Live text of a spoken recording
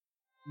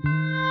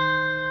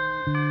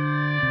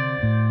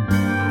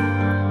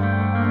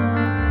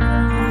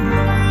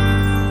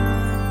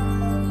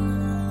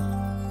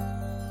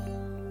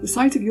The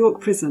site of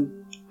York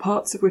Prison,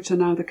 parts of which are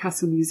now the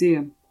Castle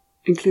Museum,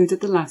 included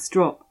the last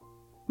drop,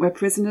 where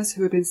prisoners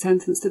who had been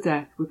sentenced to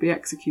death would be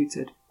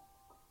executed.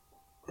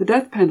 The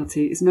death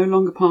penalty is no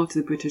longer part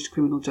of the British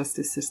criminal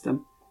justice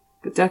system,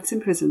 but deaths in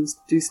prisons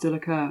do still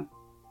occur.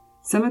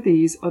 Some of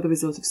these are the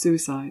result of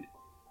suicide.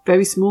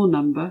 Very small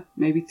number,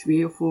 maybe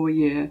 3 or 4 a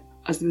year,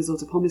 as the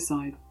result of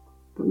homicide.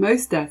 But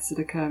most deaths that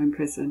occur in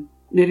prison,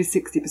 nearly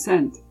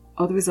 60%,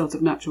 are the result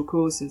of natural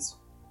causes,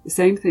 the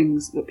same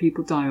things that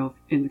people die of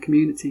in the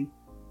community.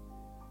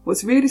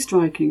 What's really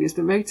striking is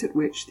the rate at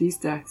which these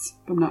deaths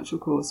from natural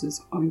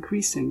causes are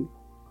increasing.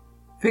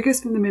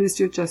 Figures from the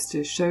Ministry of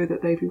Justice show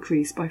that they've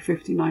increased by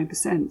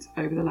 59%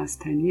 over the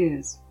last 10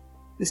 years.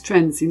 This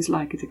trend seems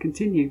likely to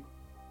continue.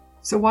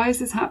 So why is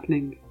this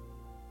happening?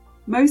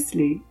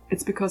 Mostly,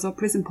 it's because our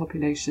prison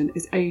population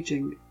is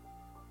ageing.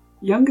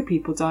 Younger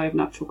people die of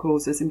natural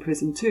causes in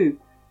prison too,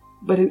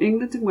 but in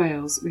England and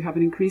Wales we have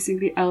an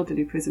increasingly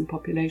elderly prison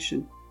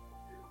population.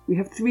 We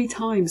have 3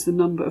 times the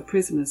number of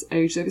prisoners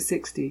aged over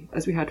 60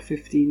 as we had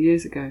 15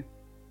 years ago,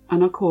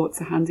 and our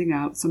courts are handing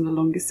out some of the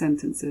longest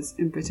sentences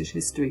in British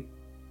history.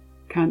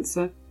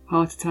 Cancer,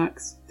 heart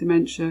attacks,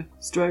 dementia,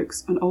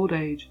 strokes and old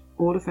age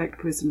all affect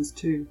prisoners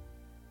too.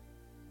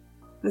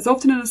 There's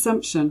often an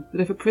assumption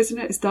that if a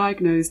prisoner is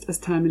diagnosed as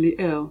terminally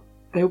ill,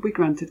 they will be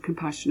granted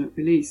compassionate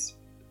release.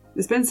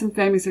 There's been some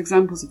famous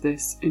examples of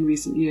this in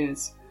recent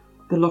years: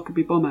 the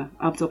Lockerbie bomber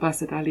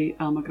Abdelbaset Ali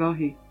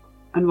al-Megrahi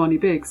and Ronnie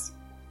Biggs.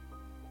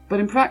 But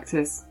in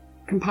practice,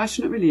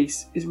 compassionate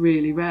release is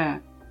really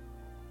rare.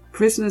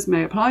 Prisoners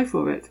may apply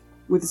for it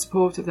with the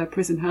support of their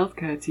prison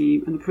healthcare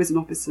team and the prison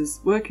officers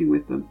working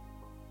with them,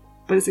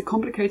 but it's a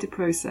complicated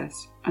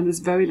process and there's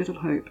very little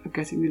hope of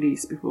getting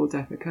release before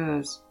death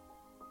occurs.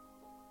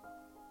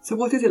 So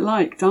what is it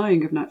like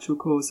dying of natural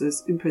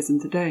causes in prison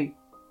today?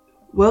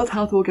 World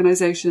Health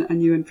Organization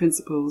and UN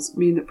principles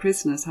mean that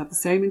prisoners have the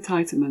same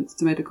entitlement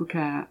to medical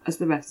care as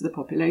the rest of the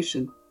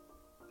population,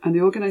 and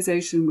the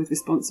organisation with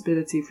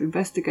responsibility for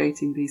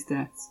investigating these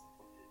deaths,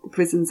 the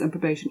Prisons and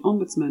Probation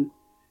Ombudsman,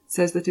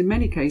 says that in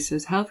many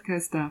cases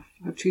healthcare staff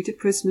have treated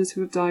prisoners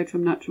who have died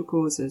from natural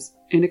causes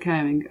in a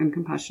caring and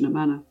compassionate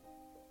manner.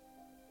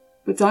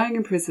 But dying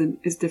in prison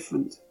is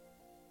different.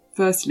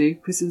 Firstly,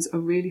 prisons are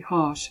really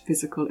harsh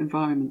physical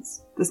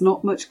environments. There's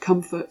not much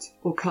comfort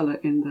or colour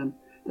in them.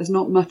 There's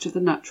not much of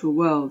the natural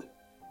world.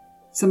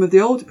 Some of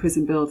the older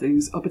prison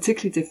buildings are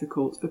particularly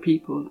difficult for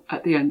people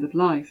at the end of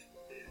life.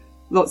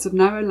 Lots of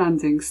narrow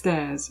landing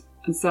stairs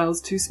and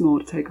cells too small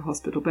to take a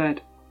hospital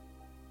bed.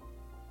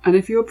 And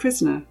if you're a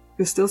prisoner,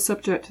 you're still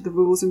subject to the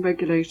rules and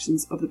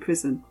regulations of the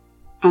prison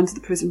and to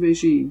the prison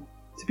regime,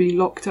 to being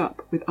locked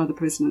up with other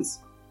prisoners.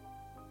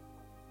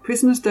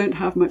 Prisoners don't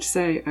have much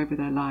say over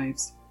their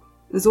lives.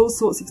 There's all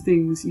sorts of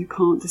things you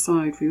can't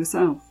decide for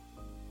yourself.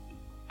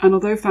 And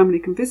although family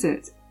can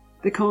visit,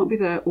 they can't be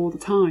there all the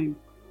time,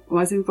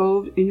 or as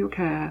involved in your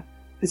care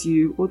as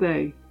you or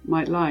they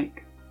might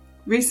like.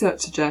 Research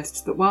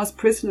suggests that whilst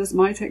prisoners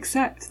might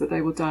accept that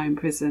they will die in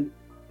prison,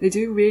 they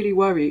do really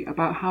worry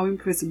about how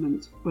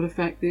imprisonment will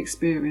affect the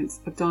experience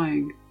of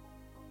dying,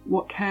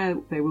 what care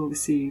they will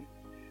receive,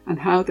 and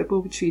how they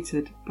will be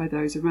treated by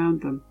those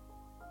around them.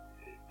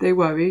 They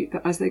worry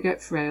that as they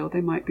get frail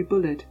they might be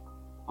bullied,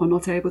 or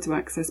not able to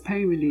access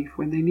pain relief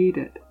when they need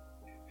it.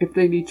 If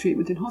they need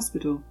treatment in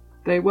hospital,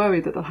 they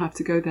worry that they'll have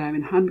to go there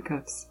in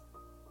handcuffs,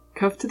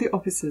 cuffed to the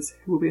officers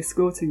who will be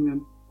escorting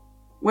them.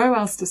 Where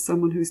else does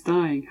someone who's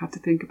dying have to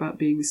think about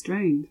being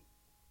restrained?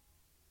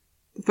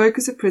 The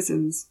focus of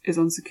prisons is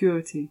on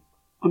security,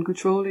 on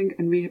controlling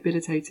and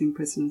rehabilitating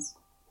prisoners,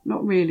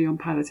 not really on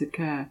palliative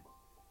care,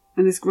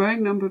 and this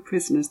growing number of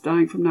prisoners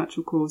dying from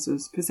natural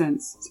causes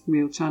presents some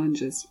real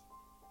challenges.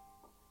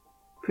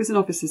 Prison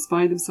officers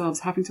find themselves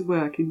having to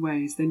work in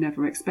ways they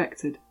never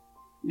expected,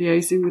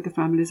 liaising with the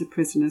families of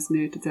prisoners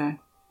near to death,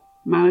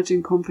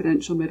 managing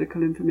confidential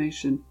medical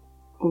information,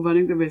 or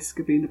running the risk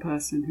of being the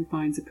person who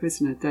finds a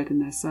prisoner dead in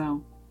their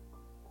cell.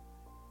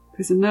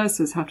 Prison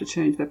nurses have to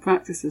change their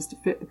practices to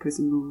fit the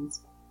prison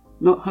rules,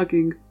 not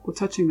hugging or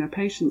touching their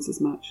patients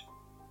as much,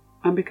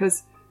 and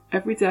because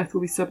every death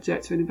will be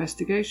subject to an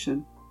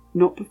investigation,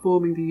 not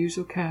performing the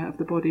usual care of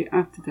the body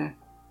after death.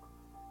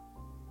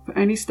 For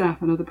any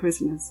staff and other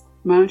prisoners,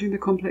 managing the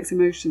complex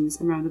emotions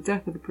around the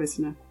death of a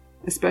prisoner,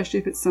 especially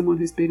if it's someone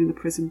who's been in the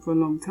prison for a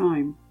long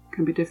time,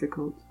 can be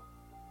difficult.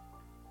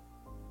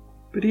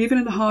 But even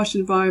in the harsh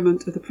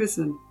environment of the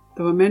prison,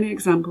 there are many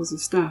examples of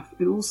staff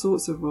in all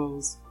sorts of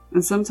roles,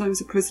 and sometimes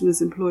the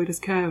prisoners employed as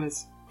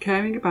carers,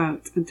 caring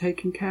about and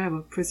taking care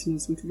of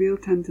prisoners with real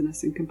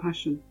tenderness and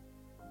compassion.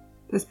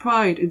 There's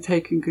pride in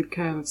taking good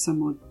care of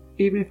someone,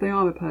 even if they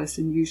are a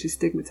person usually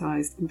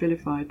stigmatised and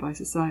vilified by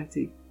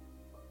society.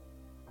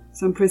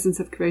 Some prisons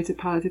have created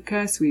palliative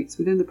care suites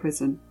within the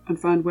prison and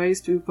found ways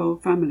to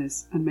involve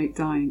families and make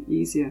dying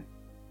easier.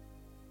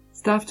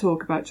 Staff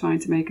talk about trying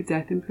to make a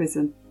death in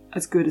prison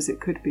as good as it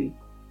could be,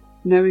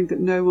 knowing that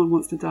no one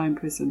wants to die in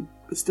prison,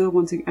 but still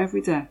wanting every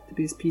death to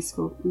be as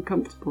peaceful and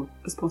comfortable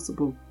as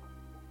possible.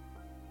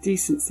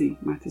 Decency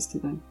matters to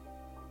them.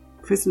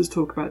 Prisoners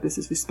talk about this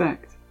as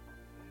respect.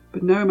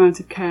 but no amount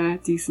of care,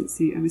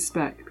 decency and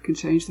respect can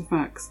change the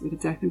facts that a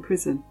death in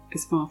prison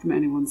is far from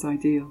anyone's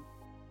ideal.